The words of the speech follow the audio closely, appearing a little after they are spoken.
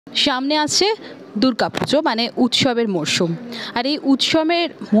সামনে আছে দুর্গাপুজো মানে উৎসবের মরশুম। আর এই উৎসবের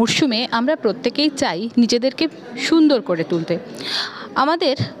মরশুমে আমরা প্রত্যেকেই চাই নিজেদেরকে সুন্দর করে তুলতে।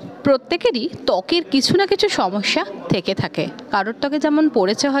 আমাদের প্রত্যেকেরই ত্বকের কিছু না কিছু সমস্যা থেকে থাকে। কারোর ত্বকে যেমন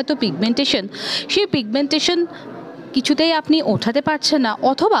পড়েছে হয়তো পিগমেন্টেশন, সেই পিগমেন্টেশন কিছুতেই আপনি ওঠাতে পারছেন না,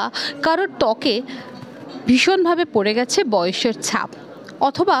 অথবা কারোর ত্বকে ভীষণভাবে পড়ে গেছে বয়সের ছাপ,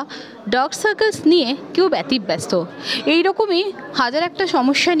 অথবা ডার্ক সার্কেলস নিয়ে কেউ ব্যতিব্যস্ত। এইরকমই হাজার একটা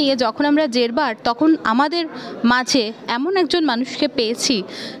সমস্যা নিয়ে যখন আমরা জেরবার, তখন আমাদের মাঝে এমন একজন মানুষকে পেয়েছি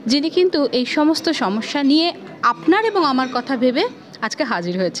যিনি কিন্তু এই সমস্ত সমস্যা নিয়ে আপনার এবং আমার কথা ভেবে আজকে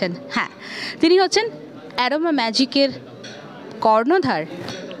হাজির হয়েছেন। হ্যাঁ, তিনি হচ্ছেন অ্যারোমা ম্যাজিকের কর্ণধার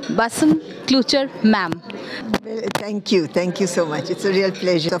blossom কোচহার ma'am. Thank you so much. It's a real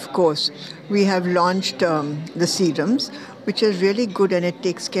pleasure. Of course, we have launched the serums, which are really good, and it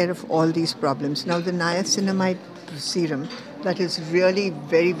takes care of all these problems. Now, the niacinamide serum, that is really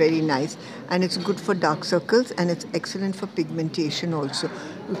very, very nice, and it's good for dark circles, and it's excellent for pigmentation also.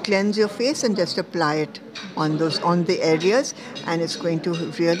 You cleanse your face and just apply it on the areas, and it's going to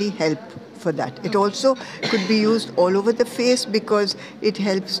really help for that. It also could be used all over the face because it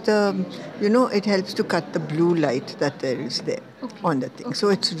helps it helps to cut the blue light that there is there on the thing. So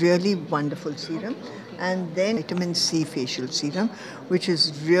it's really wonderful serum. And then vitamin C facial serum, which is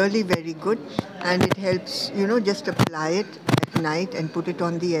really very good, and it helps, just apply it at night and put it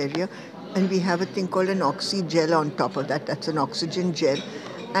on the area. And we have a thing called an oxy gel on top of that. That's an oxygen gel.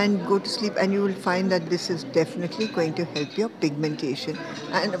 And go to sleep, and you will find that this is definitely going to help your pigmentation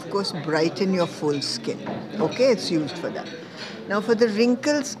and of course brighten your full skin. Okay, it's used for that. Now for the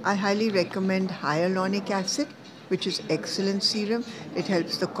wrinkles, I highly recommend hyaluronic acid, which is excellent serum. It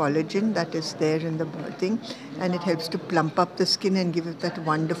helps the collagen that is there in the thing, and it helps to plump up the skin and give it that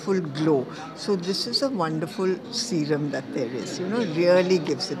wonderful glow. So this is a wonderful serum that there is, really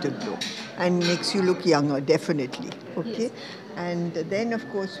gives it a glow and makes you look younger, definitely. Okay. Yes. And then of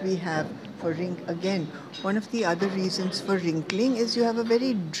course we have for again, one of the other reasons for wrinkling is you have a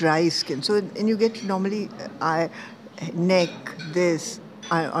very dry skin. So and you get normally neck, this,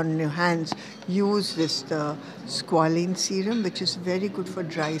 on your hands, use this squalene serum, which is very good for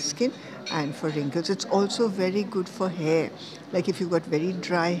dry skin and for wrinkles. It's also very good for hair. Like if you've got very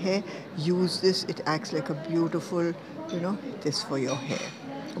dry hair, use this. It acts like a beautiful, this for your hair.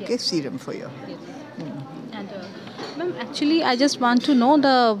 Okay, yes. Serum for your hair. Yes. And ma'am, actually I just want to know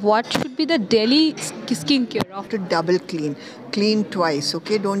what should be the daily skincare after double clean twice.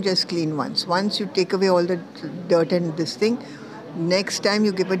 Okay, don't just clean once. Once you take away all the dirt and this thing, next time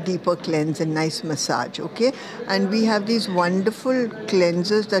you give a deeper cleanse and nice massage. Okay, and we have these wonderful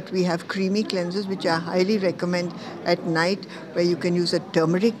cleansers that we have, creamy cleansers, which I highly recommend at night, where you can use a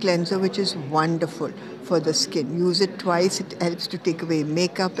turmeric cleanser, which is wonderful for the skin. Use it twice. It helps to take away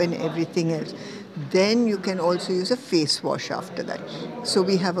makeup and everything else. Then you can also use a face wash after that. So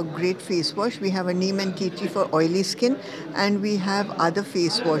we have a great face wash. We have a neem and tea tree for oily skin, and we have other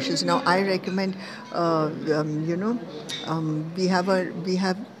face washes. Now I recommend, we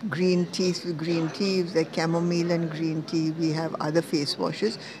have green teas, like chamomile and green tea. We have other face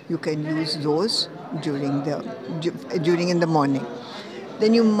washes. You can use those during in the morning.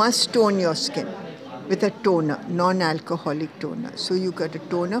 Then you must tone your skin with a toner, non-alcoholic toner. So you got a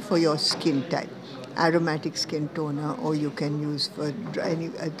toner for your skin type, aromatic skin toner, or you can use for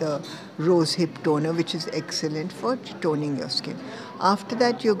the rose hip toner, which is excellent for toning your skin. After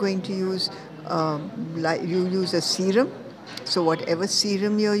that, you're going to use you use a serum. So whatever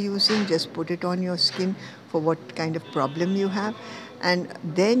serum you're using, just put it on your skin for what kind of problem you have, and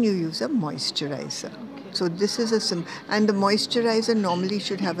then you use a moisturizer. So this is and the moisturizer normally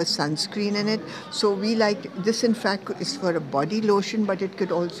should have a sunscreen in it. So we like this, in fact, is for a body lotion, but it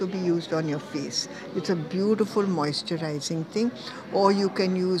could also be used on your face. It's a beautiful moisturizing thing. Or you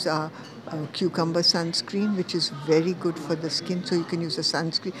can use a cucumber sunscreen, which is very good for the skin. So you can use a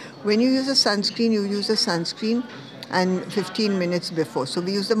sunscreen. When you use a sunscreen, you use a sunscreen and 15 minutes before. So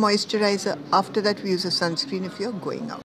we use the moisturizer. After that, we use a sunscreen if you're going out.